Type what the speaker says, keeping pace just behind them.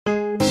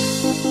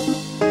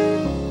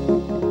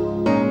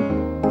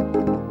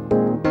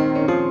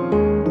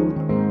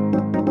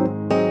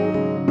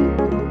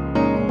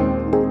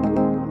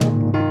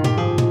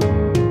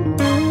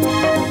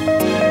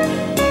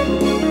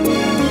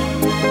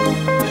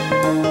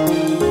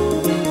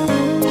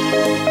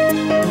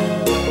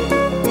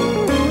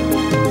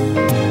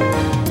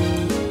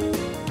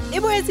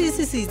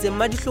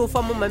mama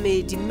dihlofa mo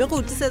mamedi mme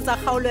go tlisetsa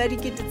kgaolo ya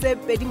dikete tse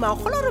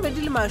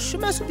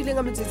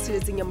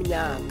 2017 ya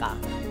Monyaka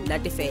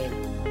nate fela.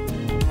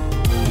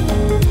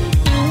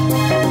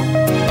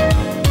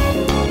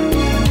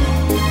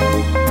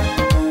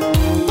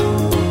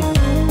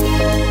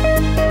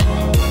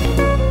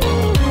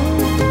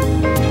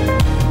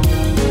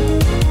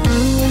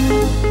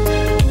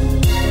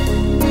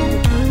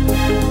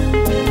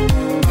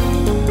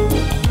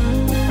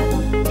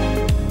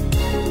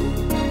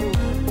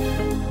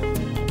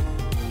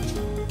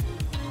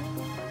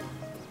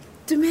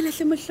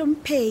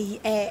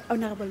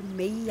 Honorable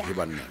Mayor.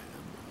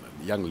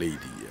 Young lady,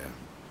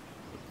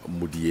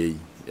 Mudiye,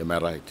 am I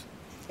right?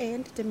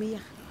 And the Mayor.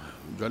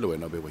 Jwale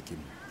wena be wa ke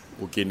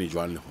o kene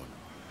jwang le hona?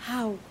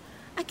 How?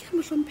 I can't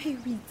mohlomphehi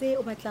o itse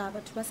o batla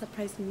batho ba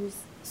surprise news.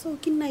 So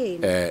ke nna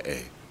ena.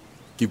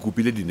 Ke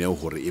kopile dineo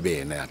hore ebe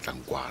yena ya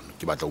tlang kwano.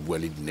 Ke batla o bua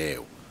le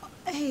dineo.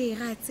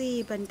 Ra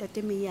tseba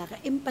ntate Mayor,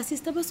 empa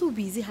sister ba so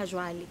busy ha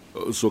jwale.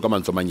 So ka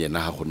mantso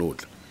manyena ha gone o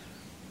tla.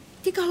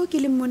 Ke ka ho ke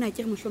le mona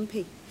ke re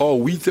mohlomphehi.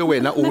 O itse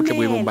wena o tle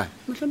boemong ba.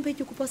 Mohlomphehi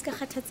ke kopa o ska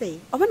kgathatseha.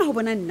 O bona ho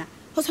bona nna.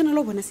 Ho tshwana le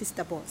ho bona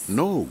sister boss.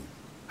 No.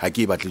 Ha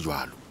ke batle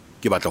jwalo.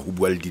 Ke batla ho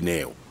bua le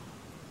dineo.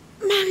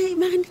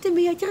 Mare ntate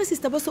Mayor ke re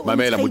sister boss o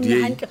Mamela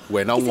Modiye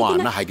wena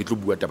ngwana ha ke tlo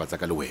bua taba tsa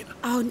ka le wena.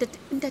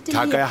 Ntate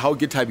Thaka ya hao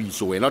ke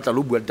Thabiso wena o tla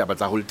lo bua taba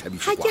tsa ho le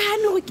Thabiso. Ha ke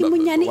hane hore ke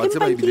monyane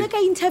empa nkile ka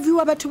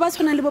interviewa batho ba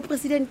tshwanang le bo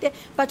president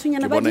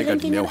bathunyana ba direng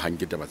ke dineo ha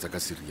nke taba tsa ka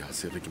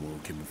serious re ke mo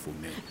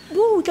founela.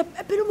 Butla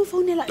pele mo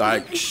founela.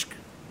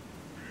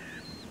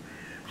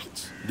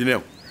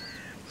 Dineo.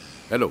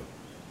 Hello.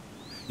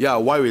 Yeah,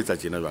 why o etsa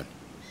tjena jwale?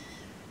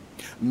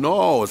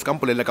 No, ska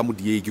mpolela ka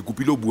Modiye ke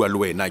kopile o bua le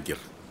wena ke re.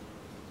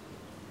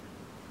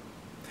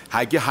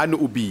 Ha ke hane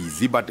o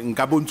busy but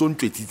nka bontso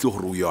ntletsitse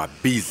hore you are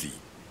busy.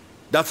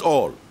 That's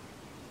all.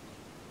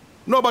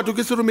 No, but o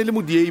ke se romele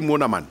Modiye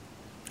mona man.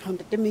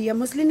 Ntate Mayor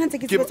moslena ntse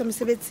ke tsebetsa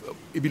mosebetsi.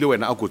 Ebile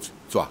wena a kotse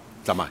tswa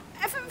tsamaya.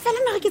 Fela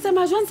mara ke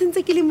tsamaya jwang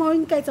sentse ke le mo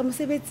nka etsa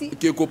mosebetsi.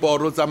 Ke kopa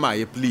hore o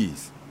tsamaye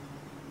please.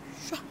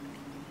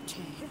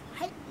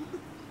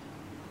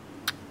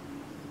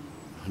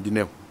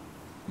 Dineo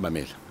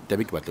mamela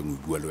tabe ke batla go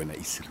bua le wena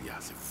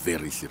serious,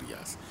 very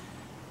serious.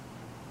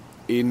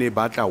 Ene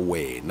batla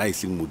wena e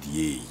seng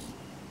Modiye.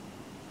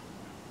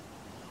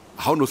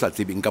 Ha o no sa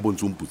tsebe nka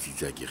bontse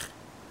mputsitse a kere.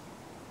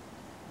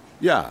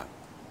 Ya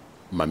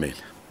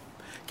mamela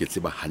ke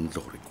tseba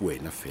hantle gore ke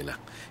wena fela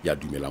ya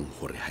dumelang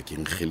hore ha ke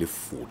ngele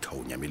fotha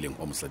o nyameleng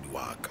wa mosadi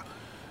wa ka.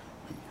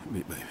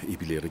 E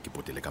bile re ke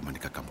potele ka mane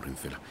ka kamoreng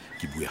fela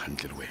ke bue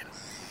hantle le wena.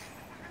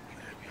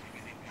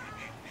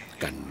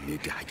 Ka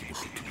nnete ha ke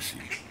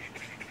bohlothiseng.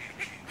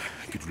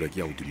 Ke dula ke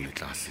ya o dimole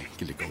tlase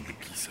ke le ka o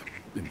lokisa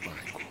empa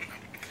re kona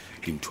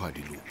ke ntho a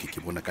di loke ke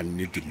bona ka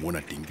nnete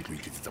mona teng ke tlo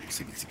iketsetsa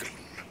mosebetsi ka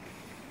nna.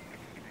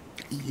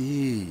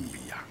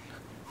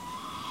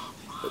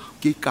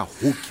 Ke ka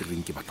ho ke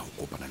reng ke batla go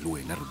kopana le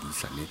wena re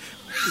buisane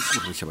ke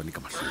re shebane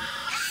ka mahlong.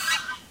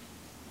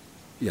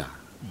 Ya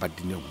ba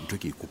dineo ntho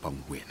ke ikopang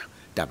wena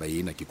taba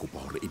ena ke kopa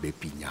hore e be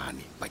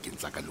pinyane bakeng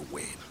tsa ka le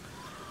wena.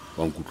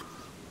 Wa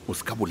nkutlo o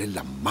ska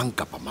bolella mang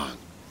kapa mang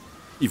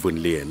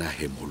even le yena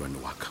he molwane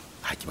wa ka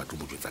ha ke batlo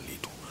mo jwetsa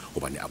letho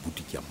hobane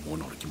abuti ke ya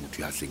mmona hore ke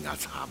motho ya seng a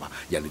tshaba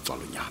ya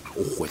letswalonyana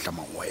o gwehla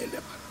mangwele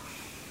ba.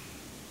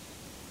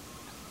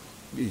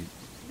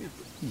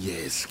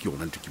 Yes ke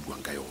yona ntho ke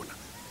buang ka yona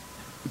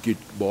ke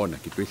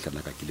bona ke tlo hlana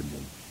ka ke le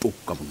mompo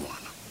ka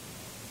monwana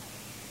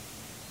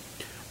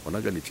bona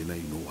ga le tsena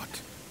you know what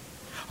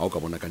ha o ka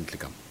bona ka ntle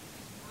ka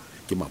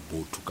ke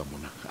mabotho ka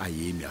mona a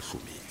yemi a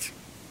hlometse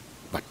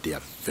but they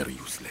are very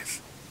useless.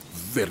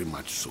 Very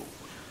much so.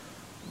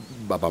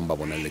 Babamba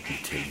bona let me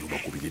tell you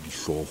ba go bile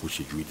dihlogo go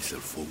shejwe di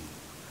cell phone.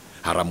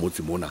 Hara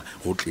motse mona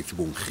go tletse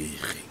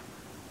bongkhege.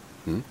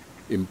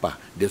 Empa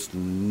there's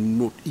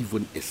not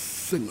even a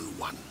single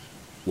one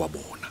wa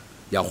bona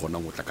ya gona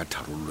go tla ka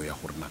tharollo ya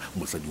gore na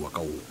mosadi wa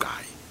ka o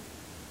kae.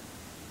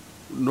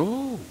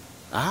 No.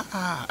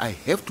 I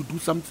have to do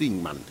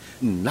something man.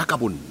 Nna ka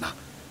bonna.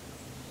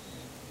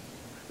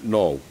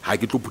 No, ha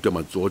ke tlo puta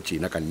matsoho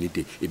tjena ka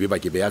nnete e be ba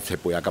ke beya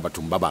tshepo ya ka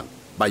bathong ba bang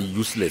ba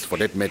useless for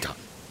that matter.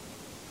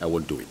 I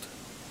won't do it.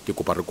 Ke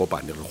kopa re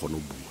kopane re gone o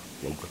bua.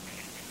 Wa utlwa?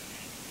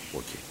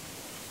 Okay.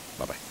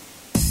 Bye bye.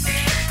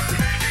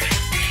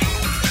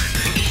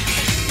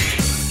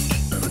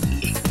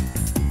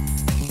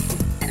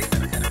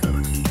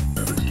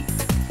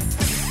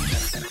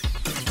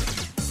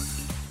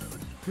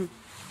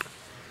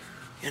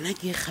 Yona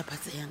ke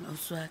kgapatsa yang o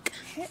swaka.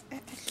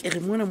 Ke re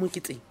mona mo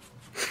ke tseng.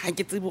 Ha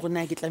ke tsebe gore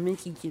na ke tlameng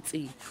ke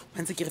iketseng.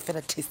 Mantse ke re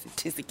fela test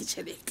ke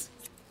tšhelete.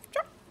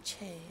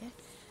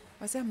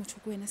 Wa sa motho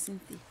ko wena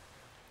sentse.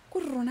 Ko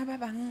rona ba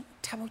bang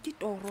thabo ke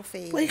toro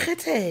fela. Wa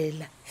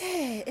ikgethela.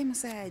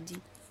 Mosadi.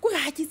 Ko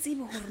ha ke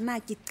tsebe gore na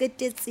ke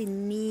qetetse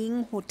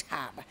neng ho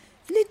thaba.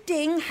 Le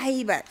teng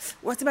haiba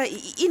wa tseba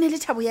ine le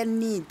thabo ya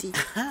nnete.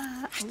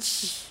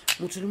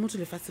 Motho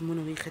le fatshe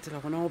mona o ikgethela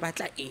gona o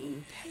batla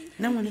eng.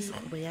 Nna ngwana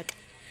sekgobo ya ka.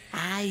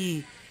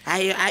 Ai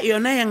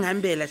yona ya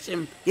ngambela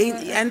shem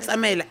ya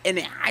ntsamela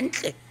ene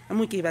hantle a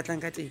mo ke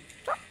batlang ka teng.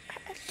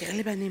 ke re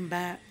le baneng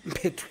ba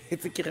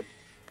mphethoetse ke re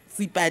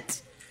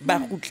Seipati ba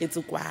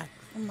gutletse kwa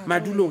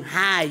madulong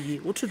hae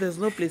o to there's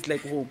no place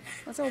like home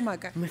wa tsa o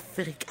maka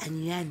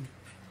moferekanyane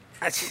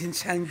a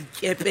tšhentšhang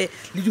dikepe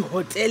le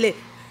dihotele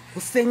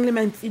goseng le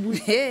mantsibu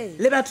Hey.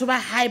 le batho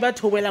ba hae ba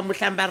thobela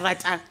mohlang ba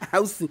ratang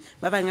hausi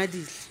ba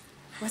bangadile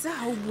wa tsa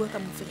ha o bua ka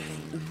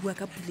moferekane o bua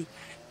ka pule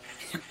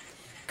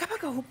ka ba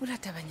ka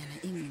hopola tabanyana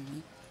e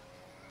nngwe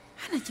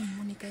hana ke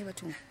mmone kae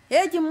bathong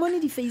ke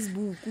mmone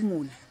di-Facebook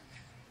mona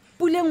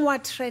puleng wa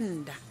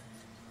trenda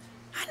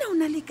hana o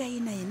na le kae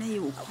ena yena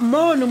eo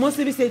mono mo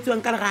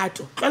sebesetsiwang ka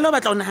lerato tlole o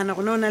batla o nagana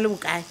gona o na le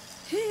bokae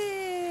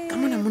ka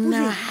mona monna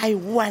wa hae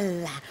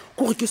walla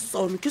kore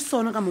ke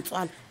sono ka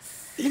motswala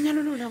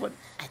lenyalo leo la bona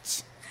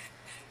atšhe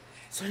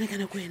sone ka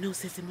nako ena o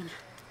setse mona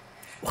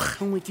o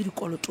gangwe ke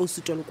dikoloto o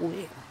setolo ko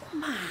wena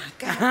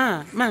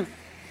maka mang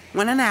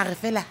ngwanana a re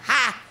fela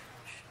ha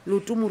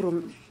leoto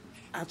morong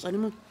a tswane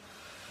mo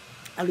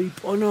a lo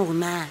ipona gore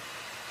na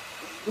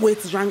o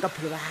etse jwang ka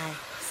phelo ba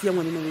hae sia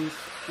ngwanena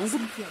o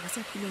Cynthia ba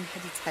sa puleng ga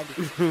ditshabe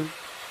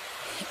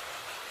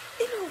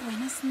e le gore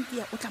wena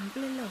Cynthia o tla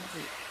mpolelela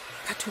gore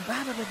batho ba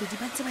babedi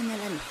ba ntse ba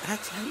nyalane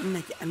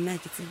nna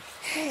ke tsebe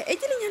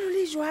ke lenyalo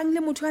le jwang le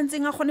motho a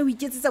ntseng a kgone ho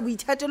iketsetsa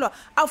boithatelo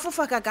a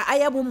fofa kaka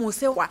a ya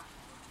bomose wa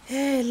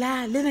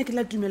hela lena ke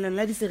la tumelano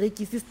la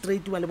diserekisi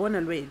straight wa le bona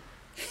le wena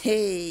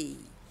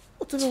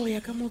o tsebe go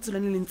ya ka mo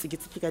tselane le ntse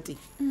ke tsepe ka teng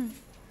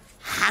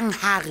hang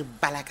ha re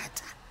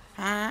balakata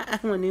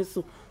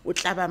ngwaneso o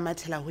tla ba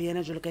mathela ho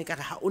yena jalo ka e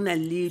kare ha o na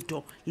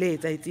leto le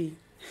etsaetseng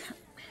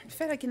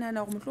fela ke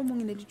nana gore motlho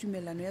mongwe ne le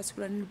tumelano ya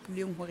tsholwane le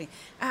puleng gore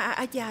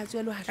a ke a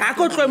tswelo a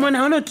ko tloe mona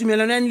ga ona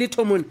tumelano ya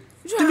letho mona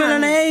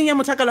tumelano ya eng ya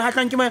mothakalo ga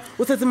tlang ke mo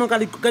o setse mo ka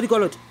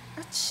dikoloto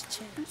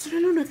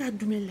tsholwane o ne ka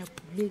dumelela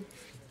puleng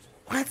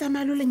go a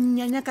tsamaya lo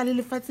lennyanya ka le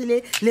lefatshe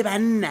le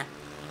banna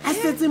a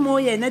setse mo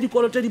yena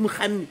dikoloto di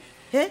mogamme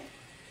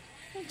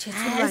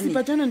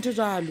sepatana ntho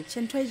jalo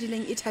ntho e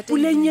dileng e thate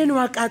puleng eno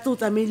wa katse o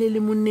tsamaile le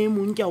monne e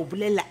mong ke a o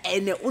bolelela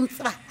ene o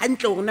ntse ba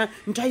gantle gorena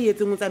ntho a e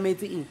etseng o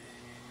tsamaetse eng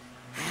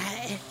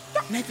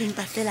nna ke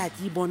mpa fela a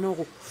ke e bone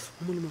gore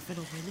o molemo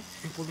fela go wene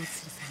mpolo o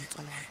tshedisa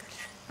motswala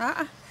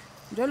waka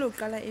jalo o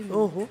qala e nngwe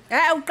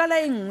o qala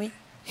e nngwe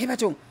he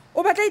bathong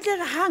o batla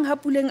itlere hang ha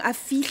puleng a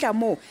fihla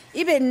moo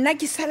ebe nna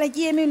ke sala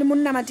ke eme le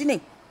monna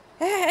mateneng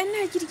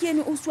nna ke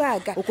dikene o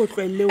swaka o ko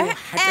tloelle o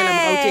hatela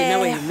morao tena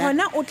wena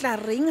gona o tla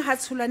reng ha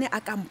tsholwane a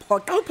ka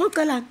mphoqa o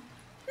phoqelang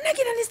nna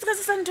ke na le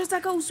stress sa ntho tsa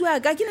ka o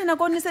swaka ke nena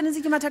ka o ne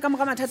sanetse ke matha ka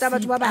moga mathata a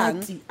batho ba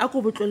bangwe a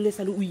ko botlolole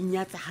sa le o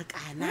inyatsa ga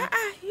kana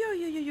yo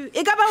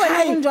e ka ba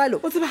wena go njalo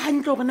o tseba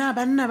hantle gore na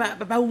banna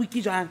ba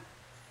wiki jwang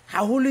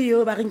haholo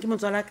eo ba reng ke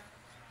motswalaka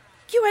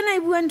ke wena e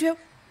bua ntho eo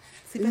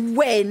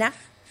wena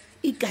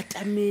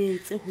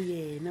ikatametse ho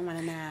yena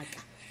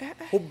ngwananaka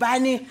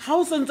gobane ga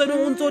o sontsone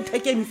o ntse o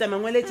thekemisa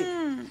mangweletse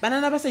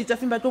banana ba sa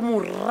itsafeng ba tlo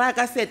morra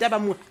ka seta ba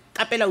mo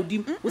kapela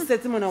godimo o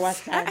setse mona wa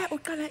tlhale o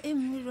qala e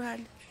nngwe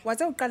jwale wa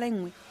tsa o qala e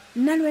nngwe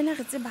nna le wena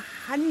re tseba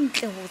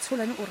gantle go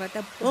tsholane o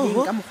rata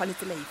puleng ka mokgwa le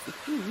tsela efe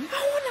ga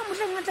ona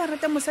motlhang a tla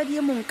rata mosadi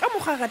e mongwe ka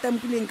mokgwa a ratang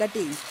puleng ka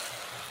teng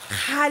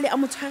gale a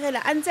mo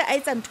tshwarela a ntse a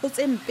etsa ntho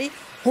tse mpe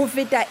go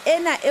feta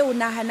ena e o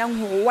naganang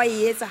gore wa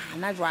e etsa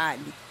gana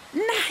jwale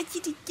nna ga ke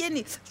di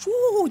kene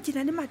ke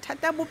na le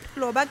mathata a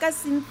bophelo ba ka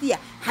Cynthia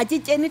ga ke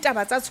kene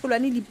taba tsa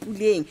tsholwane le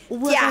puleng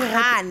ke a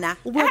gana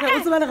o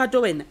tseba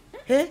lerato wena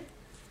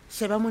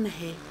sheba mona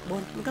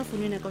bona nka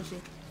founu ena ka o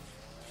sheba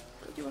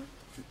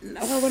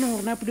go bona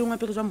gore na puleng wa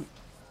pere jwa mo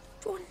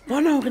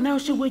bona gore na o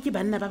shebuwe ke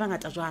banna ba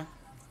bangata jwang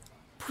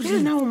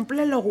puleng na o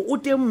mpolelela gore o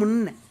teng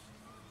monna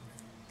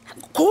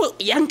ko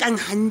yankang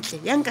hantle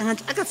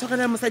a ka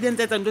tshwarelela mosadi a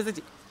ntse etsa ntho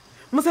tsetse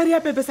mosadi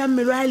ya pepe sa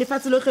mmele wa hae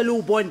lefatshe lotlhe le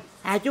o bone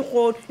ga ke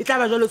kgone e tla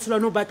ba jalo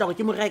tsholwane o batla gore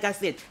ke morae ka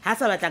seta ga a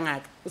sa batla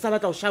ngaka o sa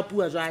batla go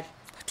shapua jwale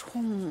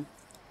bathong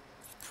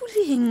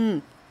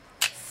puleng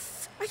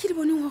a ke di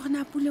boneng gore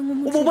na puleng o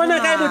o bo bona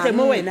kae botle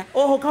mo wena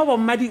oho ka go ba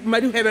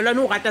madihwebelwane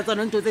o rata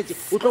tsona ntho tsetse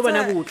o tlo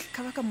bona botle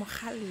ka ba ka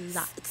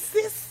mogalla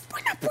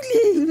bona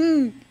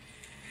puleng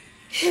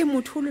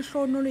motho o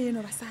letlhono le eno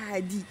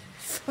basadi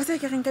wa sa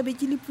ke reng ka be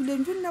ke le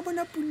puleng jo nna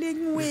bona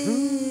puleng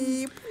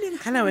puleng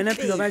kana wena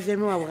phelo ba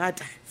jeme wa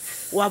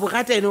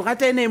bogata ene o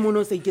rata ene e mone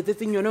o sa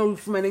iketsetseng yona o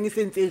fumaneng e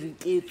sentse e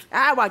riketswe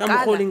ka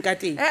mokgoleng ka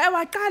teng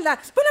wa qala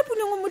bona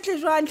puleng o motle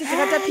jwantle ke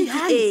rata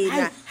phiki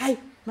ena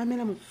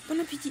mamela mona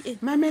bona phiki ena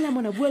mamela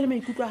mona bua le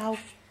maikutlo a gago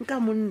nka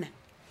monna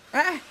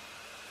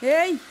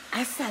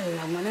a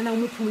salla ngwanana o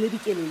mo phumole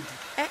dikeledi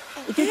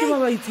o ke ba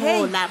ba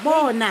itshola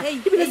bona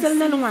ebile se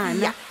lena le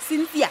ngwana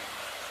Cynthia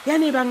ya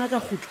ne ba ngaka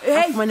gutlo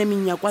a fumane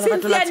menyakwa la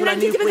batho la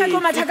tsolane ke be ka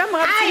matha ka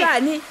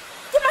moratsolane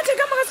ke matha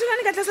ka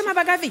moratsolane ka tlasa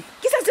mabaka fe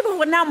ke sa tsebe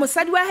gore na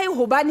mosadi wa hae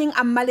hobaneng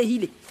a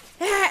mmalehile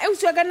e o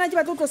tswa ka nna ke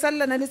batla tlo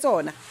sallana le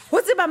tsona ho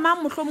tseba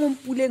mang mohlomong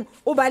puleng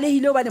o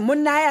balehile o bane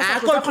monna hae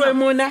a sa tlo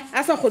mona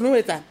a sa kgone ho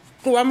etsa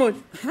tloa mona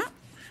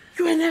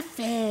ke wena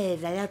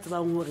fela ya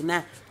tsebang gore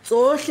na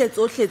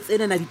tsohle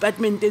tsenena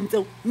departmenteng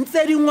tseo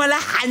ntse di ngola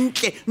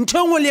hantle ntho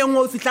engwe le engwe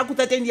o fihla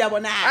kutsa teng di ya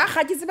bona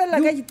ga ke tsebella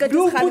ka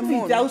diqetisgale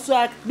di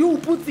auswaka di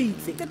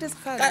uputsitse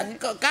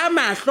ka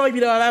mahlo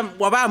ebile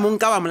wa ba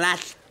monka wa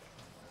molatlha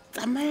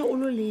tsamaya o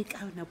lo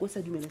leka nako o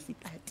sa dumela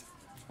sepati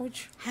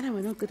gana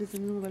wena o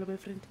qetetseng mo ba le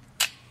boyfriend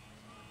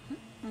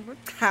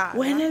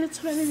wena le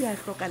tsholane di a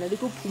hlokana le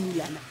ko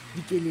phumulana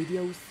dikeledi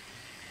ya osi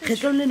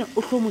kgetlong lena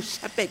o tlo mo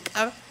shape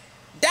ka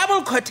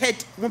double coated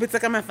mo betsa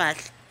ka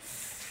mafatlha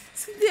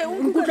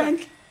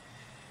nkutlwantle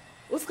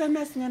o se ka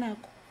nna a senya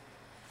nako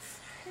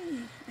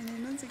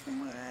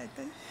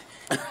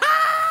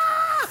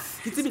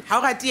ke tsebe ga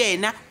o rate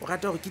yena o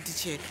rata gore ke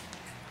titšhere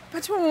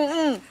batho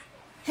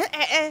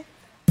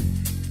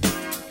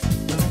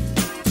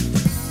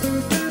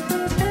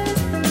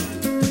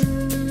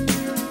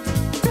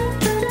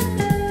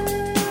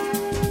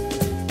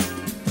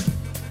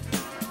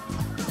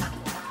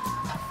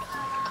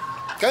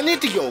ka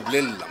nnete ke a o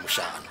bolelela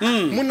mošana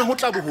monna go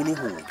tla be go le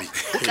gobe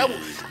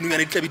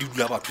nonyane di tlabe di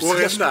dula batho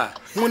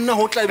monna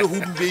go tlabe go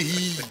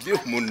dubegile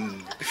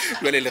monna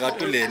jale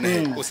lerato le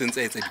ene o sentse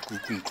a etsa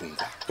dikukuntlong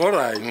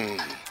kwa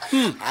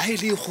a e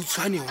le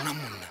khutshwane yona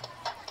monna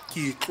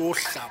ke tlo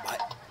hlaba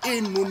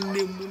e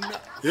nonne monna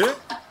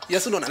ya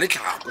senona le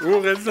tlhako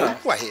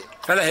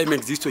fela he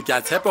mexisto ke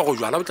a tshepa go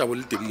jwala o tla bo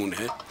le teng mone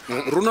he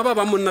rona ba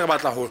ba monna re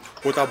batla go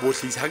tla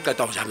botlhisa ga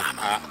qeta go ja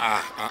nama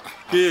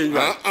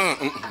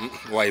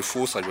wa e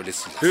fosa jwale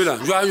sila hela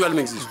jwale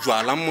mexisto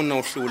jwala monna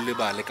o hle o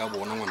lebale ka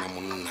bona ngwana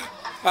monna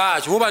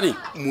go bane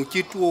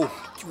mokete o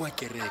ke wa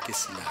kereke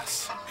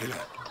silas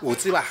o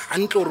tseba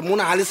hantle gore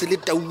mona ga le se le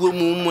tauwe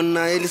mo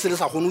monna e le se le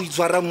sa kgone o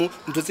itshwara mo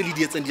ntho tse le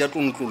di etsang di a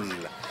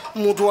tlontlolla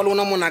motho wa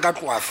lona mona ka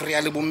tloa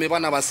frea le bomme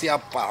bana ba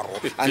seaparo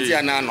a ntse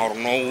a naana gore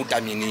no o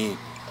tameneng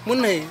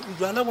monna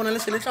jwala bona le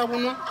se le tla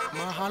bonwa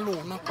maga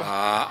lona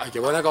ke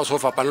bona ka o se o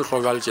fapane le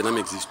tlho jwa le tjena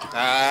mexisto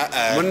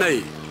monna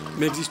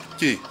mexisto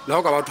ke la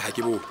go ka batho ga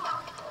ke bone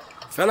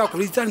fela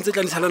go itsane tse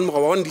tla ditlhalang moga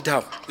wa one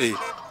dithago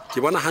ke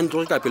bona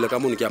hantle gore ka pele ka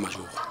mono ke ya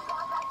majogo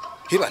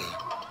he banna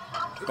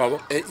babo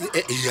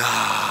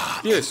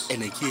yes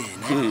ene ke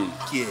ene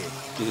ke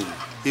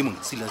e mong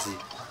silase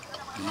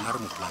a re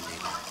mo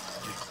planela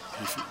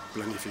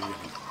plan e feng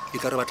e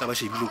ka re batla ba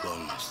shebile kwa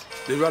ons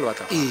le jwale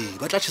batla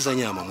ba tla tshisa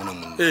nyama mona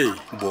monna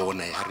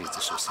bona ya re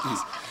itse so se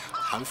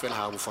hang fela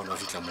ha bofana o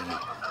fitla mo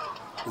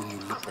o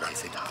nyolle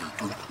price ya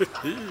diplate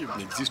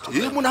mexisto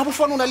mona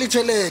bofana o na le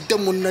tšhelete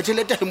monna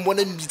tšhelete ha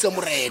mbona mbitsa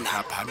morena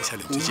ha phamisa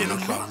le tjena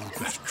tlo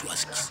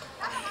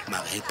ma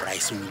ga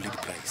price o nyolle di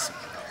price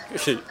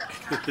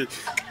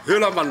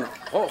hela man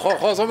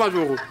go so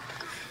majogo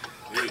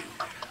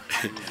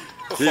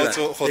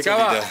khotso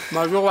dida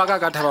majogo wa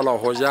ka thabala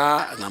go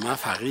ja nama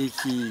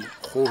fariki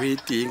go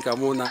heteng ka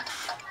mona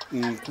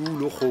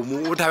nkulo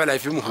khomo o thabela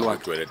ife mogolo wa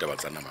toilet ba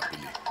tsana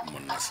mapele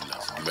monna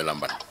silas dumelang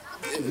bana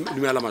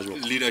dumela majogo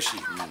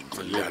leadership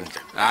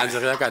a ntse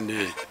re ya ka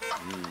nne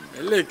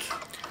lek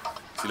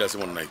silas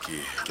monna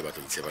ke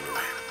batla ditsheba le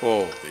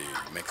wena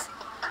max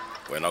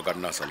wena o ka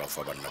nna sala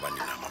fa banna ba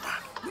nina mama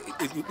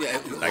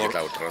la ke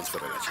tla o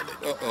transfer la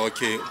tšhelete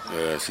okay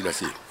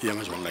silas ya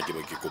majogo nna ke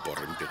be ke kopa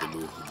re mpe ke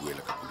lo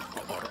buela ka pula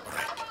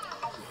right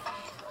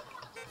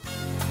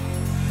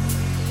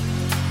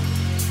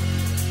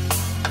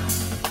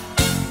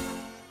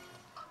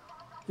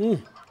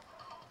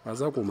ba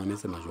za ko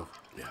mametse majogo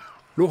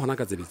le gona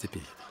ka tsebetse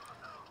pele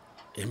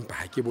empa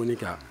ha ke bone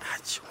ka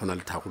hatch hona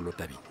le thagollo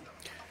tabeng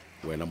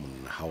wena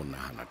monna ha o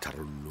nahana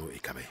tharollo e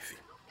ka ba efe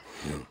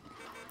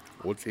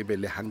o tsebe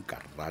le hanka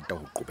rata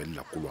go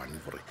qobella kolwane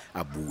gore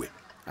a bue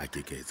a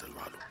ke ke etsa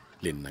jwalo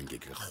le nna nke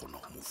ke kgona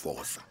go mo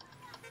forsa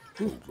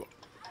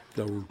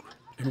la utlwa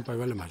empa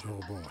jwale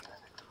majogo bona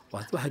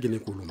wa tseba ha ke ne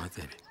ko lo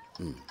matsebe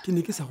ke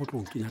ne ke sa go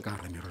tlo nkenya ka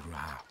re merero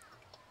ha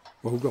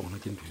wa utlwa gona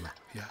ke ntho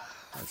ya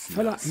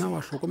fela na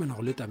wa hlokomela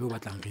go le tabe o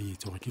batlang re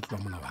etse gore ke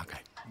tloa mona wa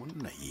kae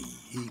monna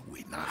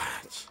wena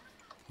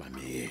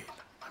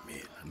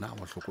mamela na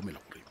wa hlokomela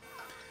gore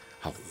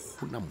ha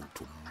gona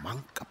motho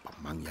mang kapa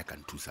mang ya ka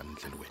nthusang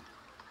ntle le wena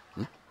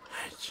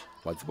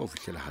wa tseba o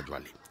fihlela ha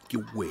jwale ke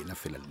wena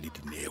fela le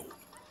dineo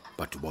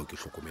batho bao ke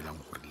hlokomelang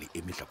gore le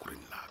emehla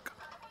koreng laka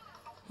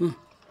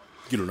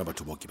ke lona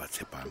batho bao ke ba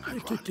tshepang ha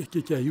jwale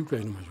ke a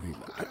utlwa eno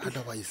majogo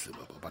otherwise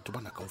batho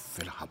bana ka o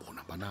fela ha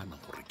bona banana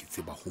gore ke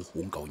tseba go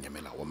hong ka o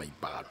nyamela wa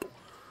maipato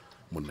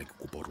monna ke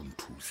kopa gore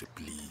nthuse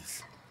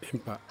please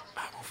empa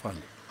ha bo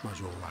fana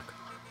majogo wa ka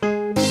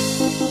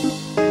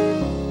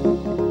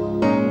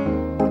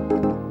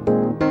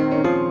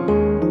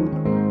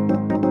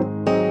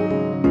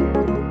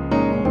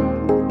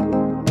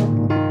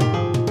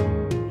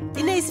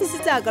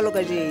ka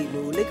loka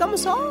jeno le ka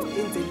moso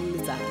e ntse le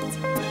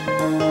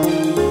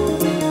letsatsi